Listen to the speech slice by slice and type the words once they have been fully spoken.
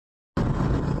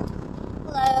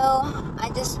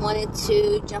I just wanted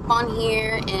to jump on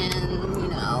here and,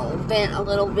 vent a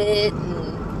little bit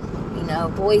and,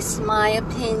 voice my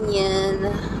opinion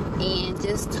and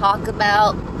just talk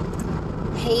about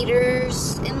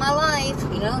haters in my life.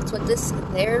 It's what this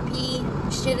therapy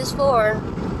shit is for.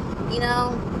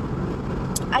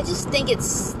 I just think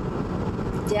it's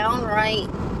downright,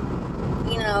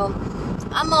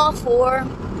 I'm all for,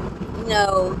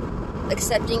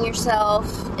 accepting yourself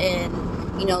and,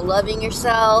 loving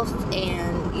yourself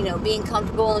and, being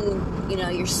comfortable in,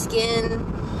 your skin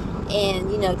and,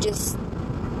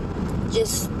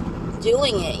 just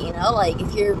doing it, like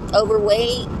if you're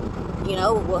overweight,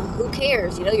 well, who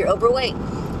cares? You're overweight.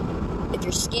 If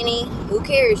you're skinny, who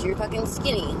cares? You're fucking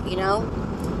skinny,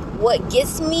 What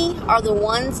gets me are the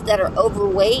ones that are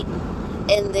overweight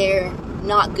and they're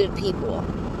not good people.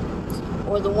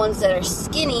 Or the ones that are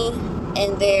skinny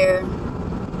and they're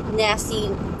nasty,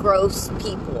 gross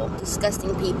people,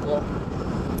 disgusting people.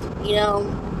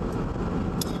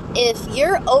 If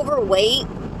you're overweight,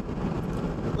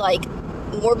 like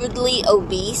morbidly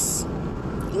obese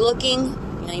looking,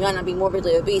 you might not be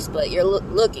morbidly obese, but you're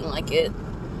looking like it,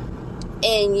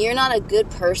 and you're not a good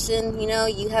person,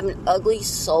 you have an ugly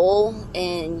soul,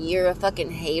 and you're a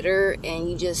fucking hater, and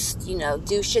you just,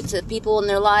 do shit to people in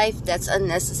their life that's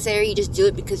unnecessary. You just do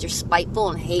it because you're spiteful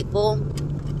and hateful.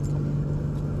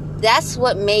 That's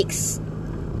what makes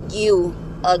you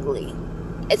ugly.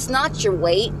 It's not your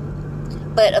weight,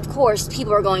 but of course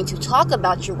people are going to talk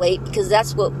about your weight because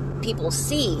that's what people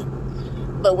see.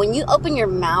 But when you open your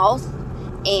mouth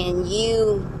and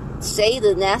you say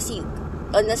the nasty,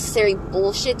 unnecessary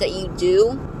bullshit that you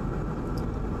do,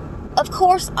 of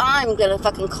course I'm gonna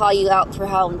fucking call you out for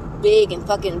how big and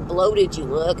fucking bloated you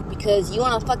look, because you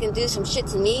wanna fucking do some shit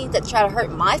to me that try to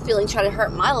hurt my feelings, try to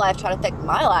hurt my life, try to affect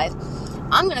my life.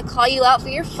 I'm gonna call you out for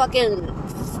your fucking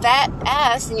fat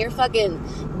ass and your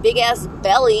fucking big ass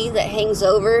belly that hangs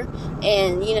over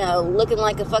and, looking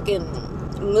like a fucking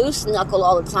moose knuckle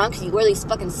all the time because you wear these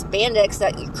fucking spandex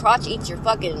that your crotch eats your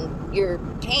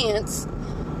pants,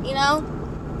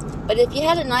 But if you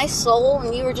had a nice soul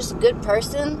and you were just a good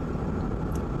person,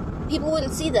 people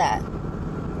wouldn't see that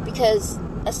because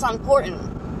that's not important.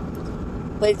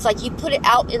 But it's like you put it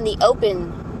out in the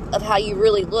open of how you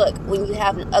really look when you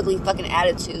have an ugly fucking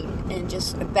attitude and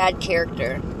just a bad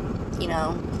character,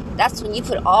 That's when you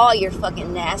put all your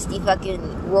fucking nasty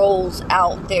fucking rolls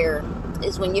out there,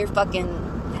 is when you're fucking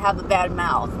have a bad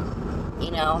mouth,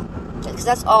 because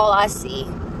that's all I see.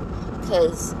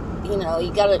 Because, you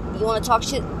want to talk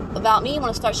shit about me, you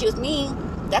want to start shit with me,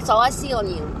 that's all I see on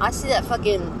you. I see that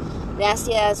fucking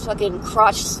nasty ass fucking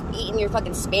crotch eating your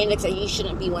fucking spandex that you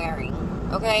shouldn't be wearing,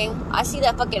 okay? I see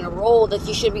that fucking roll that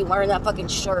you should be wearing that fucking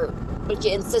shirt, but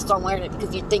you insist on wearing it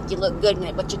because you think you look good in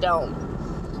it, but you don't.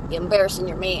 You're embarrassing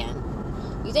your man.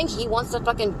 You think he wants to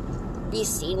fucking be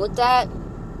seen with that?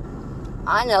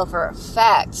 I know for a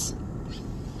fact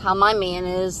how my man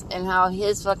is and how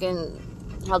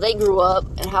how they grew up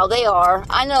and how they are.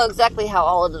 I know exactly how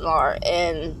all of them are.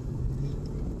 And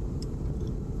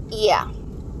yeah,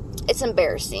 it's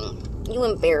embarrassing. You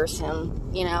embarrass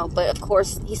him, but of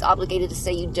course he's obligated to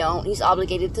say you don't. He's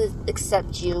obligated to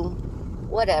accept you,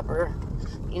 whatever,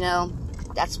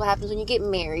 That's what happens when you get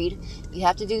married. You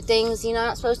have to do things you're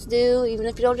not supposed to do, even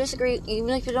if you don't disagree,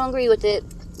 even if you don't agree with it.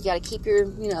 You gotta keep your,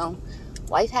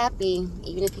 wife happy,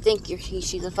 even if you think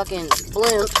she's a fucking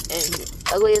blimp and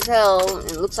ugly as hell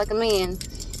and looks like a man.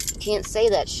 You can't say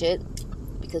that shit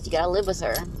because you gotta live with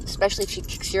her, especially if she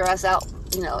kicks your ass out,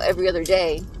 every other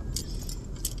day.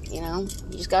 You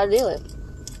just gotta do it.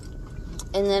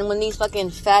 And then when these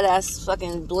fucking fat ass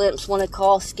fucking blimps want to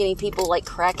call skinny people like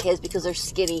crackheads because they're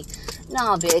skinny,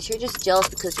 nah, bitch, you're just jealous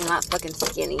because you're not fucking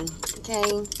skinny,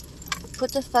 okay?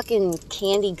 Put the fucking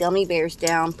candy gummy bears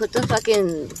down. Put the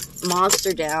fucking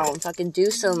Monster down. Fucking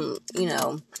do some,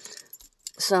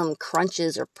 some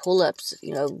crunches or pull-ups,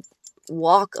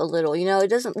 walk a little, you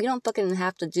don't fucking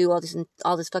have to do all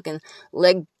this fucking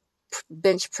leg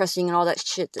bench pressing and all that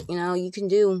shit that, you can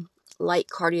do light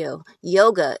cardio.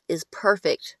 Yoga is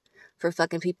perfect for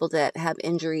fucking people that have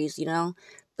injuries,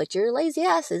 but your lazy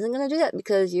ass isn't going to do that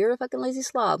because you're a fucking lazy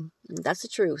slob. That's the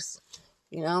truth,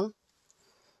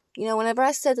 whenever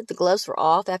I said that the gloves were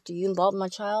off after you involved my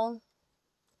child,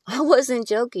 I wasn't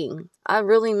joking. I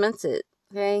really meant it,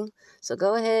 okay? So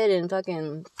go ahead and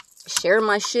fucking share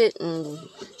my shit and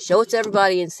show it to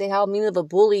everybody and say how mean of a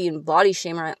bully and body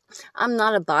shamer I'm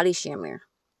not a body shamer.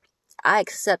 I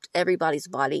accept everybody's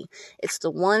body. It's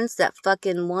the ones that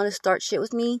fucking want to start shit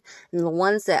with me and the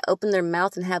ones that open their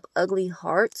mouth and have ugly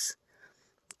hearts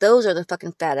Those are the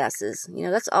fucking fat asses. You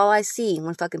know, that's all I see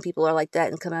when fucking people are like that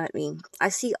and come at me. I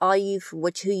see all you for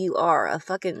who you are. A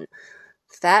fucking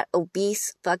fat,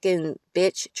 obese fucking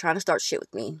bitch trying to start shit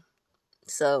with me.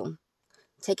 So,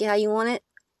 take it how you want it,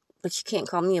 but you can't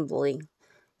call me a bully.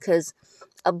 Because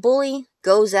a bully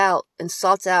goes out and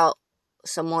soughts out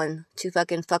someone to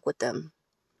fucking fuck with them.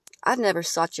 I've never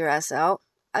sought your ass out.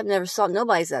 I've never sought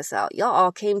nobody's ass out. Y'all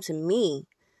all came to me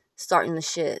starting the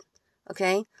shit.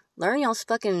 Okay? Learn y'all's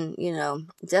fucking,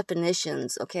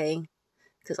 definitions, okay?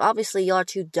 Because obviously y'all are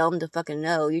too dumb to fucking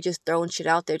know. You're just throwing shit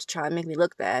out there to try and make me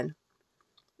look bad.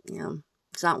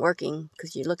 It's not working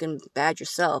because you're looking bad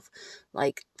yourself.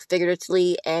 Like,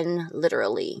 figuratively and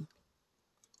literally.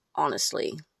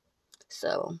 Honestly.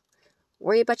 So,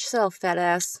 worry about yourself, fat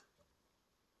ass.